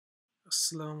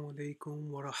Assalamu alaikum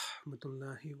wa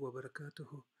rahmatullahi wa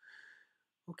barakatuhu.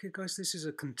 Okay, guys, this is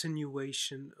a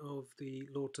continuation of the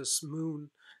lotus moon,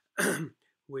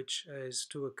 which is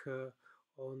to occur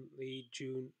on the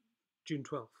June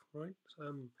 12th, right?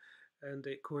 And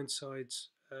it coincides.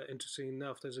 Interesting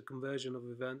enough, there's a conversion of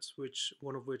events, which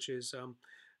one of which is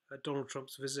Donald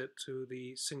Trump's visit to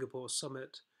the Singapore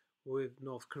summit with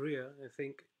North Korea. I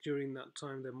think during that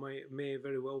time there may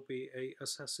very well be a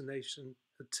assassination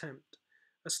attempt,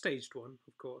 a staged one,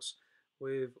 of course,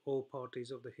 with all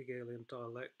parties of the Hegelian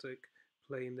dialectic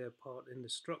playing their part in the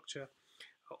structure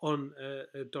on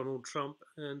Donald Trump,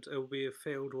 and it will be a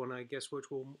failed one, I guess, which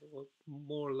will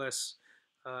more or less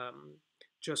um,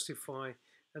 justify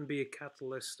and be a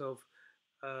catalyst of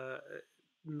uh,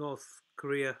 North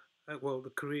Korea. Well, the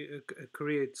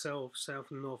Korea itself, South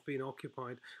and North, being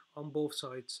occupied on both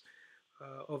sides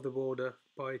of the border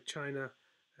by China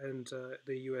and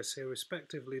the USA,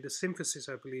 respectively. The synthesis,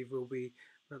 I believe, will be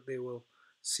that they will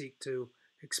seek to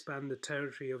expand the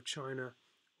territory of China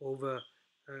over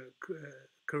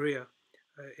Korea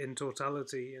in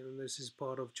totality, and this is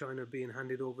part of China being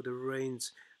handed over the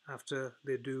reins after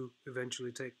they do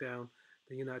eventually take down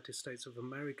the United States of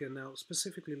America. Now,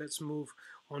 specifically, let's move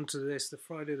on to this, the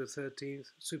Friday the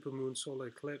 13th supermoon solar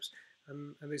eclipse,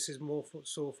 and this is more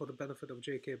so for the benefit of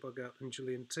J.K. Bugart and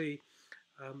Julian T,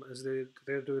 as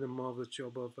they're doing a marvelous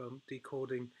job of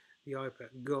decoding the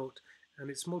iPad GOAT, and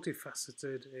it's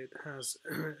multifaceted. It has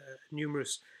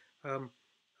numerous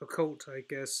occult, I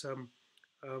guess,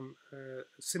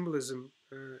 symbolism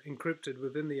encrypted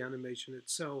within the animation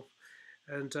itself,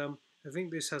 and I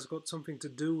think this has got something to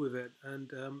do with it.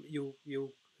 And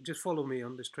you'll just follow me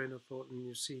on this train of thought, and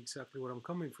you see exactly where I'm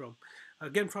coming from.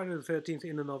 Again, Friday the 13th,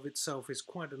 in and of itself, is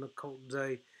quite an occult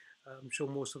day. I'm sure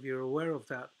most of you are aware of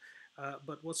that.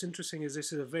 But what's interesting is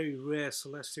this is a very rare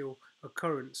celestial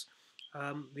occurrence.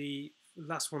 The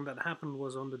last one that happened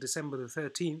was on the December the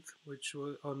 13th, which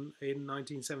was in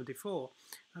 1974,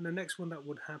 and the next one that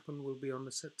would happen will be on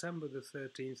the September the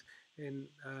 13th in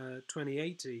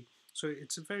 2080. So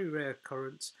it's a very rare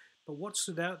occurrence. But what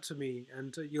stood out to me,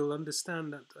 and you'll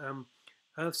understand that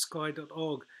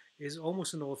earthsky.org is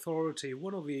almost an authority,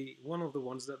 one of the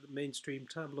ones that the mainstream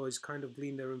tabloids kind of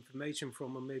glean their information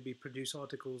from and maybe produce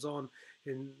articles on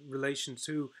in relation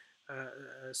to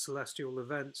celestial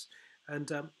events.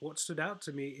 And what stood out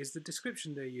to me is the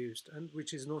description they used, and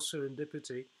which is no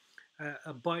serendipity,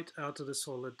 a bite out of the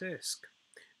solar disk.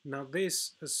 Now,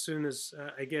 this, as soon as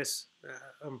I guess,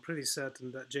 I'm pretty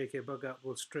certain that J.K. Bugart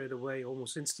will straight away,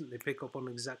 almost instantly, pick up on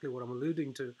exactly what I'm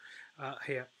alluding to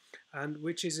here, and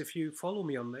which is, if you follow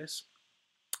me on this,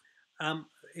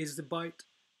 is the bite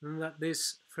that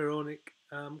this pharaonic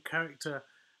character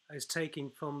is taking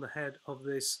from the head of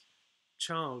this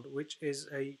child, which is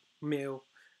a male,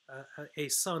 a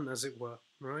son, as it were,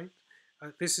 right?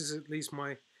 This is at least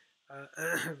my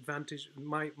vantage,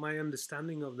 my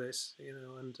understanding of this,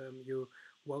 and you're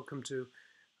welcome to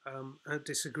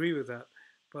disagree with that,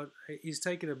 but he's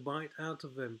taken a bite out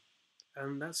of him,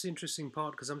 and that's the interesting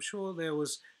part, because I'm sure there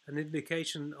was an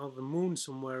indication of the moon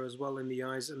somewhere as well in the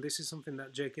eyes, and this is something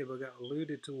that J.K. Bugart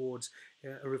alluded towards,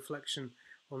 a reflection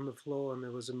on the floor, and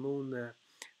there was a moon there,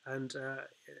 and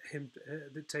him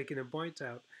taking a bite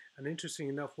out. And interesting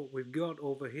enough, what we've got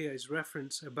over here is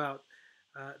reference about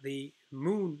the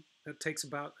moon that takes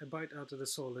about a bite out of the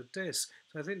solar disk.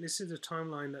 So I think this is the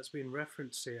timeline that's been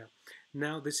referenced here.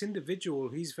 Now, this individual,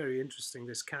 he's very interesting,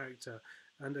 this character.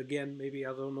 And again, maybe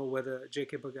I don't know whether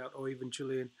J.K. Bugart or even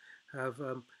Julian have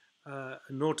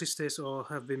noticed this or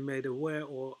have been made aware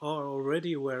or are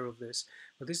already aware of this.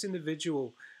 But this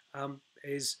individual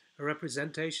is a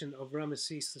representation of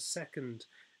Ramesses II.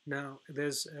 Now,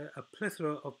 there's a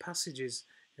plethora of passages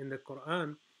in the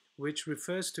Quran which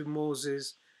refers to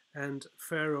Moses and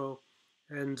Pharaoh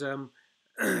and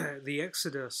the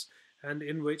Exodus, and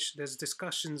in which there's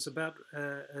discussions about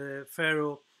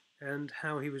Pharaoh and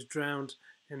how he was drowned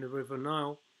in the River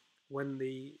Nile when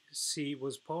the sea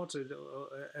was parted,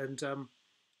 and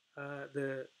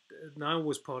the Nile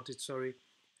was parted, sorry,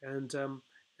 and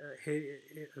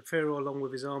Pharaoh, along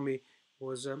with his army,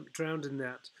 was drowned in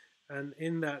that. And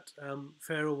in that,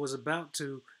 Pharaoh was about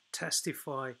to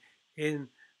testify in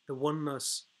the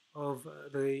oneness of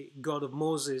the God of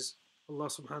Moses, Allah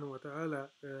subhanahu wa ta'ala,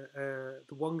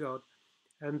 the one God.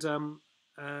 And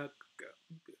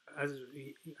as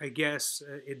I guess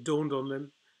it dawned on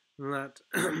him that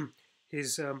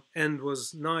his end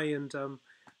was nigh, and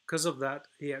because of that,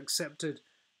 he accepted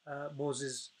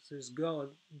Moses'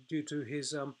 God due to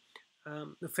his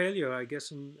the failure, I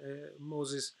guess, in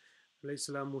Moses,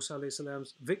 Musa,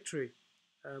 victory.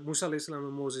 Musa alayhi salam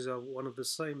and Moses are one of the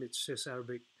same. It's just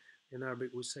Arabic. In Arabic,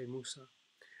 we say Musa.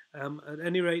 At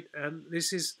any rate,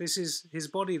 this is his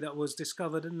body that was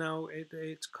discovered, and now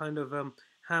it kind of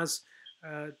has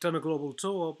done a global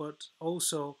tour, but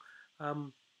also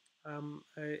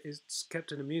it's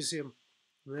kept in a museum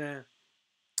there.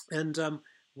 And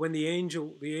when the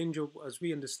angel, as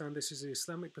we understand, this is the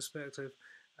Islamic perspective,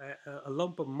 a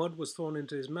lump of mud was thrown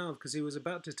into his mouth because he was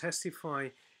about to testify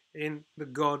in the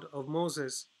God of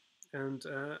Moses and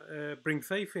bring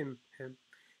faith in him.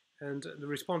 And the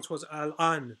response was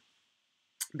Al-An,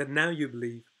 that now you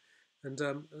believe. And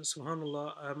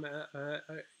subhanallah,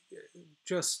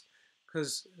 just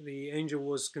because the angel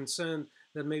was concerned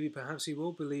that maybe perhaps he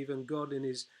will believe, and God in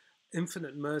his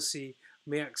infinite mercy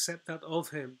may accept that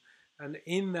of him. And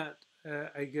in that,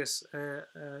 I guess,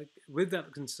 with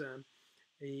that concern,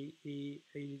 he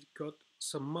got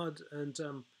some mud and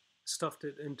stuffed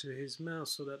it into his mouth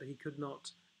so that he could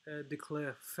not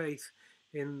declare faith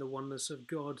in the oneness of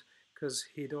God, because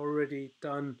he'd already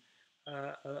done,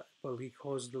 well, he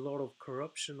caused a lot of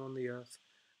corruption on the earth.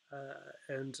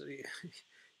 And,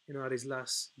 at his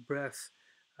last breath,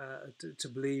 to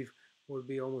believe would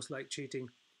be almost like cheating.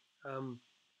 Um,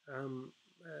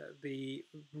 the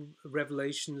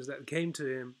revelations that came to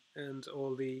him and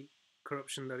all the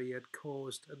corruption that he had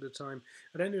caused at the time.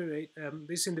 At any rate,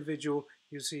 this individual,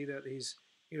 you see that he's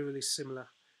eerily similar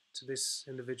to this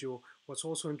individual. What's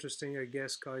also interesting, I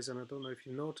guess, guys, and I don't know if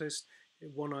you noticed,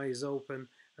 one eye is open,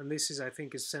 and this is, I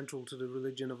think, is central to the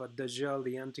religion of Ad-Dajjal,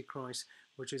 the Antichrist,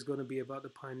 which is going to be about the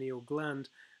pineal gland,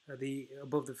 the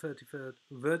above the 33rd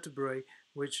vertebrae,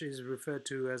 which is referred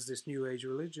to as this New Age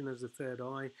religion as the third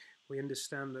eye. We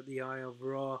understand that the eye of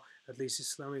Ra, at least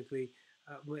Islamically,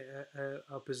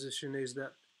 our position is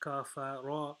that Kafa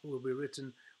Ra will be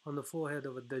written on the forehead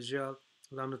of a Dajjal,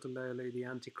 Lanatullah alayhi, the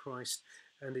Antichrist.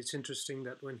 And it's interesting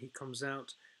that when he comes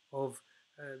out of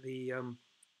the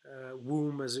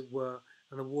womb, as it were,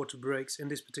 and the water breaks, in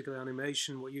this particular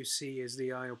animation, what you see is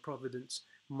the eye of providence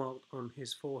marked on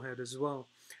his forehead as well.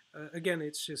 Again,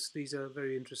 it's just, these are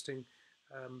very interesting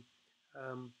um,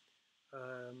 um,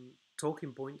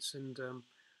 talking points and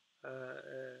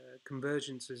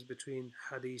convergences between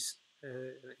hadith,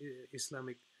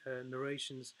 Islamic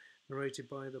narrations narrated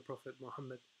by the Prophet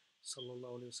Muhammad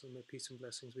sallallahu alaihi wasallam, peace and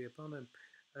blessings be upon him.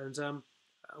 And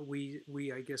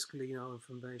we I guess glean our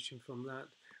information from that.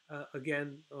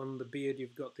 Again, on the beard,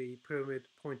 you've got the pyramid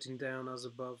pointing down as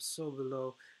above, so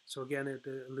below. So again, it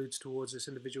alludes towards this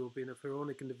individual being a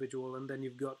pharaonic individual. And then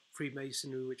you've got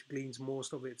Freemasonry, which gleans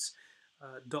most of its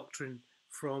doctrine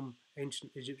from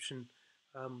ancient Egyptian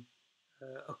um,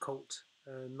 occult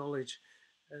knowledge.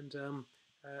 And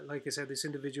like I said, this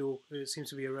individual seems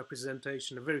to be a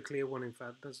representation, a very clear one, in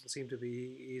fact. Doesn't seem to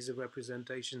be, he is a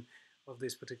representation of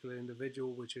this particular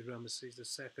individual, which is Ramesses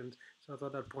II. So I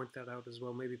thought I'd point that out as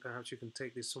well. Maybe perhaps you can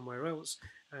take this somewhere else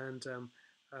and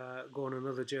go on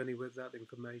another journey with that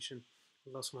information.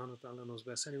 Allah subhanahu wa ta'ala knows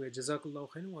best. Anyway, Jazakallahu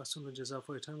khairan wa asana jaza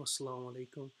for your time. Wassalamu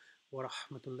alaikum wa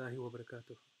rahmatullahi wa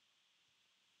barakatuh.